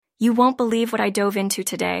You won't believe what I dove into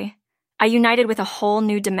today. I united with a whole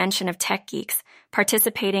new dimension of tech geeks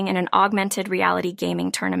participating in an augmented reality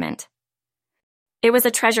gaming tournament. It was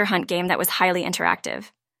a treasure hunt game that was highly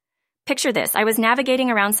interactive. Picture this, I was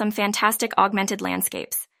navigating around some fantastic augmented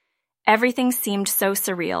landscapes. Everything seemed so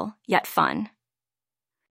surreal, yet fun.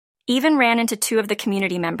 Even ran into two of the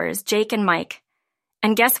community members, Jake and Mike.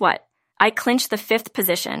 And guess what? I clinched the 5th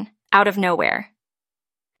position, out of nowhere.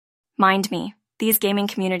 Mind me, these gaming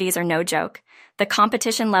communities are no joke. The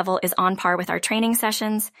competition level is on par with our training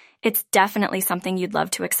sessions. It's definitely something you'd love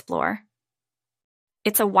to explore.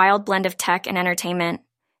 It's a wild blend of tech and entertainment.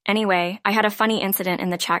 Anyway, I had a funny incident in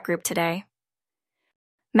the chat group today.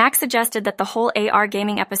 Max suggested that the whole AR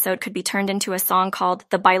gaming episode could be turned into a song called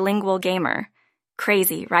The Bilingual Gamer.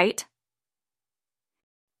 Crazy, right?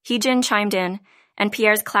 Heejin chimed in, and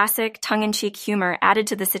Pierre's classic, tongue-in-cheek humor added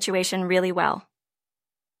to the situation really well.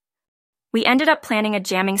 We ended up planning a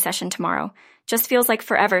jamming session tomorrow. Just feels like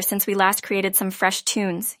forever since we last created some fresh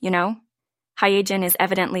tunes, you know? Hyejin is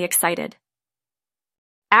evidently excited.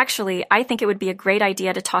 Actually, I think it would be a great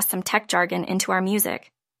idea to toss some tech jargon into our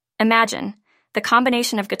music. Imagine, the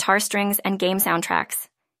combination of guitar strings and game soundtracks.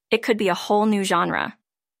 It could be a whole new genre.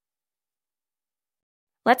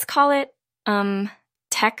 Let's call it,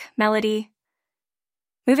 tech melody.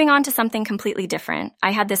 Moving on to something completely different,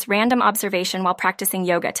 I had this random observation while practicing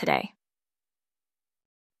yoga today.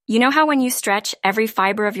 You know how when you stretch, every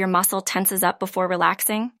fiber of your muscle tenses up before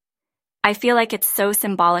relaxing? I feel like it's so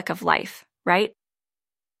symbolic of life, right?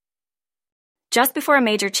 Just before a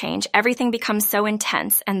major change, everything becomes so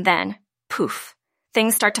intense, and then, poof,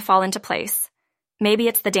 things start to fall into place. Maybe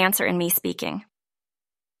it's the dancer in me speaking.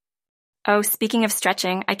 Oh, speaking of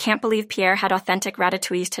stretching, I can't believe Pierre had authentic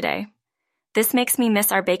ratatouille today. This makes me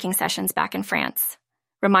miss our baking sessions back in France.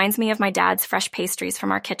 Reminds me of my dad's fresh pastries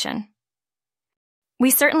from our kitchen. We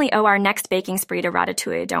certainly owe our next baking spree to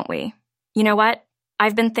ratatouille, don't we? You know what?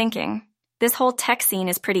 I've been thinking. This whole tech scene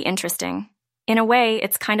is pretty interesting. In a way,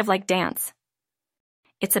 it's kind of like dance.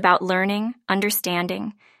 It's about learning,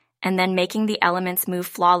 understanding, and then making the elements move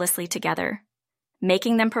flawlessly together,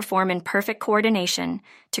 making them perform in perfect coordination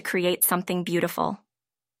to create something beautiful.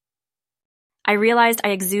 I realized I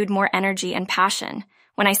exude more energy and passion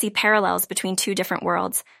when I see parallels between two different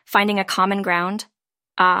worlds, finding a common ground.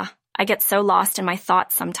 I get so lost in my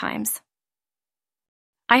thoughts sometimes.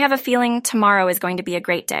 I have a feeling tomorrow is going to be a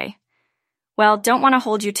great day. Well, don't want to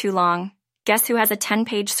hold you too long. Guess who has a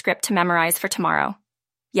 10-page script to memorize for tomorrow?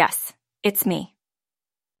 Yes, it's me.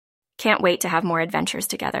 Can't wait to have more adventures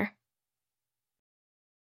together.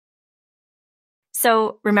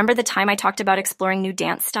 So, remember the time I talked about exploring new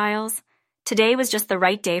dance styles? Today was just the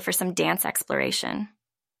right day for some dance exploration.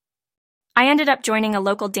 I ended up joining a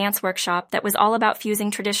local dance workshop that was all about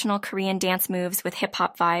fusing traditional Korean dance moves with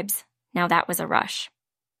hip-hop vibes. Now that was a rush.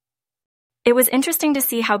 It was interesting to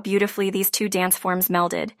see how beautifully these two dance forms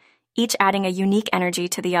melded, each adding a unique energy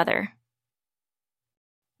to the other.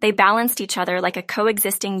 They balanced each other like a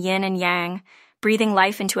coexisting yin and yang, breathing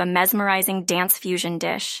life into a mesmerizing dance fusion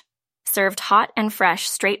dish, served hot and fresh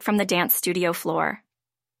straight from the dance studio floor.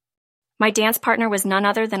 My dance partner was none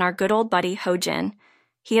other than our good old buddy, Ho-jin.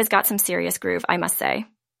 He has got some serious groove, I must say.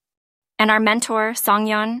 And our mentor,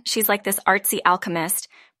 Songyeon, she's like this artsy alchemist,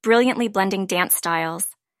 brilliantly blending dance styles.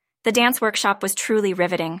 The dance workshop was truly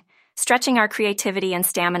riveting, stretching our creativity and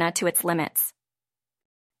stamina to its limits.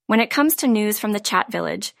 When it comes to news from the chat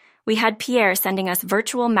village, we had Pierre sending us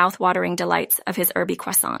virtual mouth-watering delights of his herby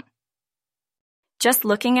croissant. Just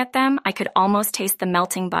looking at them, I could almost taste the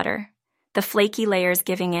melting butter, the flaky layers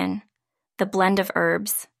giving in, the blend of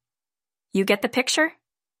herbs. You get the picture?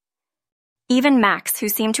 Even Max, who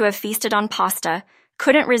seemed to have feasted on pasta,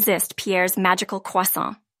 couldn't resist Pierre's magical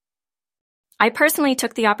croissant. I personally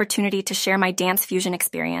took the opportunity to share my dance fusion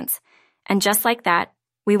experience, and just like that,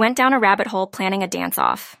 we went down a rabbit hole planning a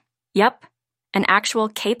dance-off. Yep, an actual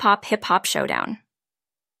K-pop hip-hop showdown.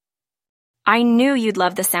 I knew you'd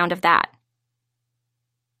love the sound of that.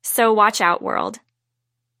 So watch out, world.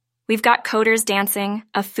 We've got coders dancing,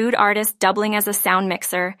 a food artist doubling as a sound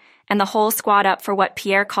mixer, and the whole squad up for what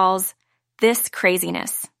Pierre calls this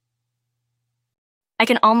craziness. I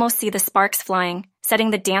can almost see the sparks flying, setting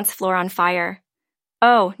the dance floor on fire.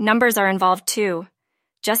 Oh, numbers are involved too.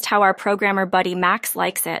 Just how our programmer buddy Max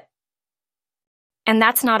likes it. And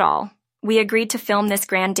that's not all. We agreed to film this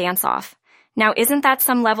grand dance-off. Now isn't that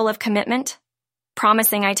some level of commitment?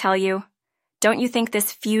 Promising, I tell you. Don't you think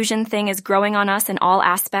this fusion thing is growing on us in all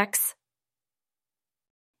aspects?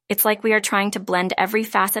 It's like we are trying to blend every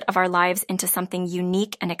facet of our lives into something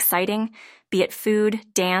unique and exciting, be it food,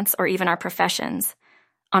 dance, or even our professions.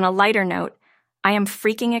 On a lighter note, I am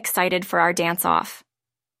freaking excited for our dance-off.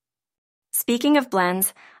 Speaking of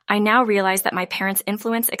blends, I now realize that my parents'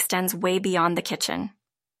 influence extends way beyond the kitchen.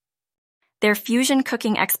 Their fusion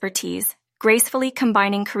cooking expertise, gracefully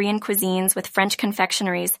combining Korean cuisines with French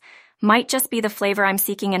confectioneries, might just be the flavor I'm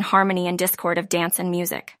seeking in harmony and discord of dance and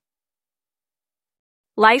music.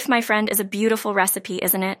 Life, my friend, is a beautiful recipe,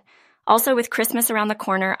 isn't it? Also, with Christmas around the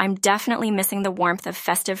corner, I'm definitely missing the warmth of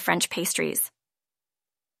festive French pastries.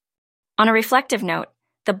 On a reflective note,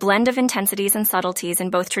 the blend of intensities and subtleties in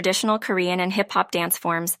both traditional Korean and hip-hop dance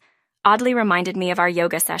forms oddly reminded me of our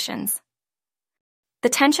yoga sessions. The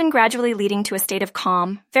tension gradually leading to a state of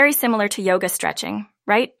calm, very similar to yoga stretching,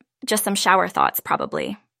 right? Just some shower thoughts,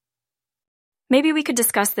 probably. Maybe we could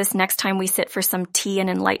discuss this next time we sit for some tea and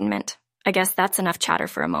enlightenment. I guess that's enough chatter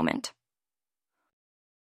for a moment.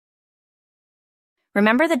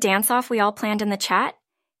 Remember the dance-off we all planned in the chat?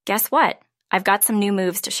 Guess what? I've got some new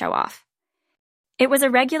moves to show off. It was a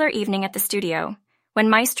regular evening at the studio when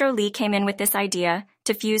Maestro Lee came in with this idea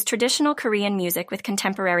to fuse traditional Korean music with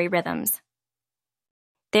contemporary rhythms.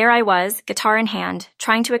 There I was, guitar in hand,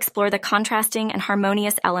 trying to explore the contrasting and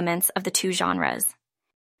harmonious elements of the two genres.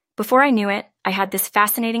 Before I knew it, I had this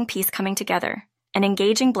fascinating piece coming together, an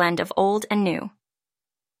engaging blend of old and new.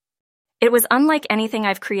 It was unlike anything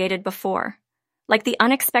I've created before, like the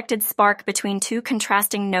unexpected spark between two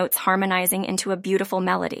contrasting notes harmonizing into a beautiful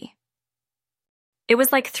melody. It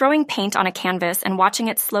was like throwing paint on a canvas and watching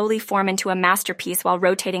it slowly form into a masterpiece while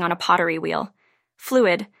rotating on a pottery wheel.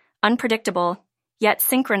 Fluid, unpredictable, yet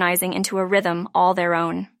synchronizing into a rhythm all their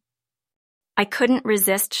own. I couldn't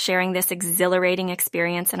resist sharing this exhilarating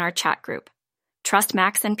experience in our chat group. Trust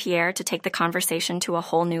Max and Pierre to take the conversation to a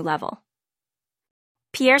whole new level.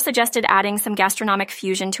 Pierre suggested adding some gastronomic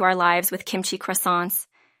fusion to our lives with kimchi croissants.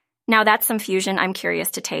 Now that's some fusion I'm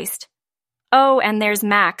curious to taste. Oh, and there's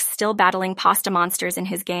Max still battling pasta monsters in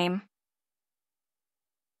his game.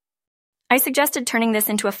 I suggested turning this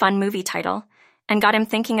into a fun movie title and got him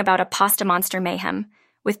thinking about a pasta monster mayhem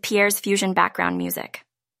with Pierre's fusion background music.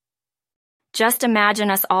 Just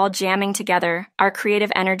imagine us all jamming together, our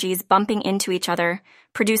creative energies bumping into each other,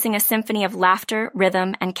 producing a symphony of laughter,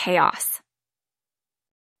 rhythm, and chaos.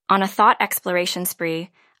 On a thought exploration spree,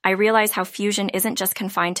 I realize how fusion isn't just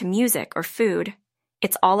confined to music or food.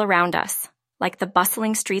 It's all around us, like the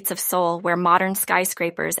bustling streets of Seoul where modern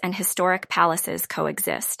skyscrapers and historic palaces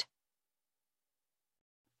coexist.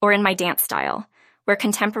 Or in my dance style, where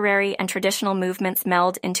contemporary and traditional movements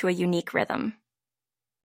meld into a unique rhythm.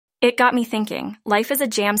 It got me thinking, life is a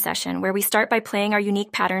jam session where we start by playing our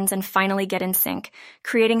unique patterns and finally get in sync,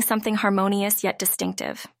 creating something harmonious yet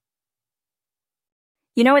distinctive.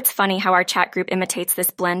 You know, it's funny how our chat group imitates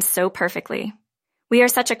this blend so perfectly. We are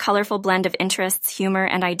such a colorful blend of interests, humor,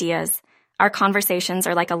 and ideas. Our conversations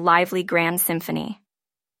are like a lively grand symphony.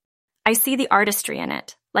 I see the artistry in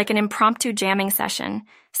it, like an impromptu jamming session,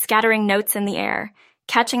 scattering notes in the air,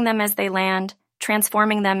 catching them as they land,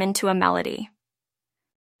 transforming them into a melody.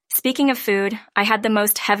 Speaking of food, I had the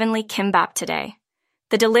most heavenly kimbap today.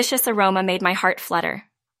 The delicious aroma made my heart flutter.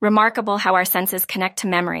 Remarkable how our senses connect to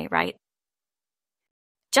memory, right?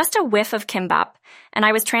 Just a whiff of kimbap, and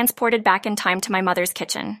I was transported back in time to my mother's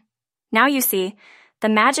kitchen. Now you see, the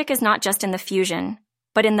magic is not just in the fusion,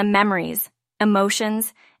 but in the memories,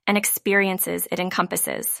 emotions, and experiences it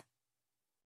encompasses.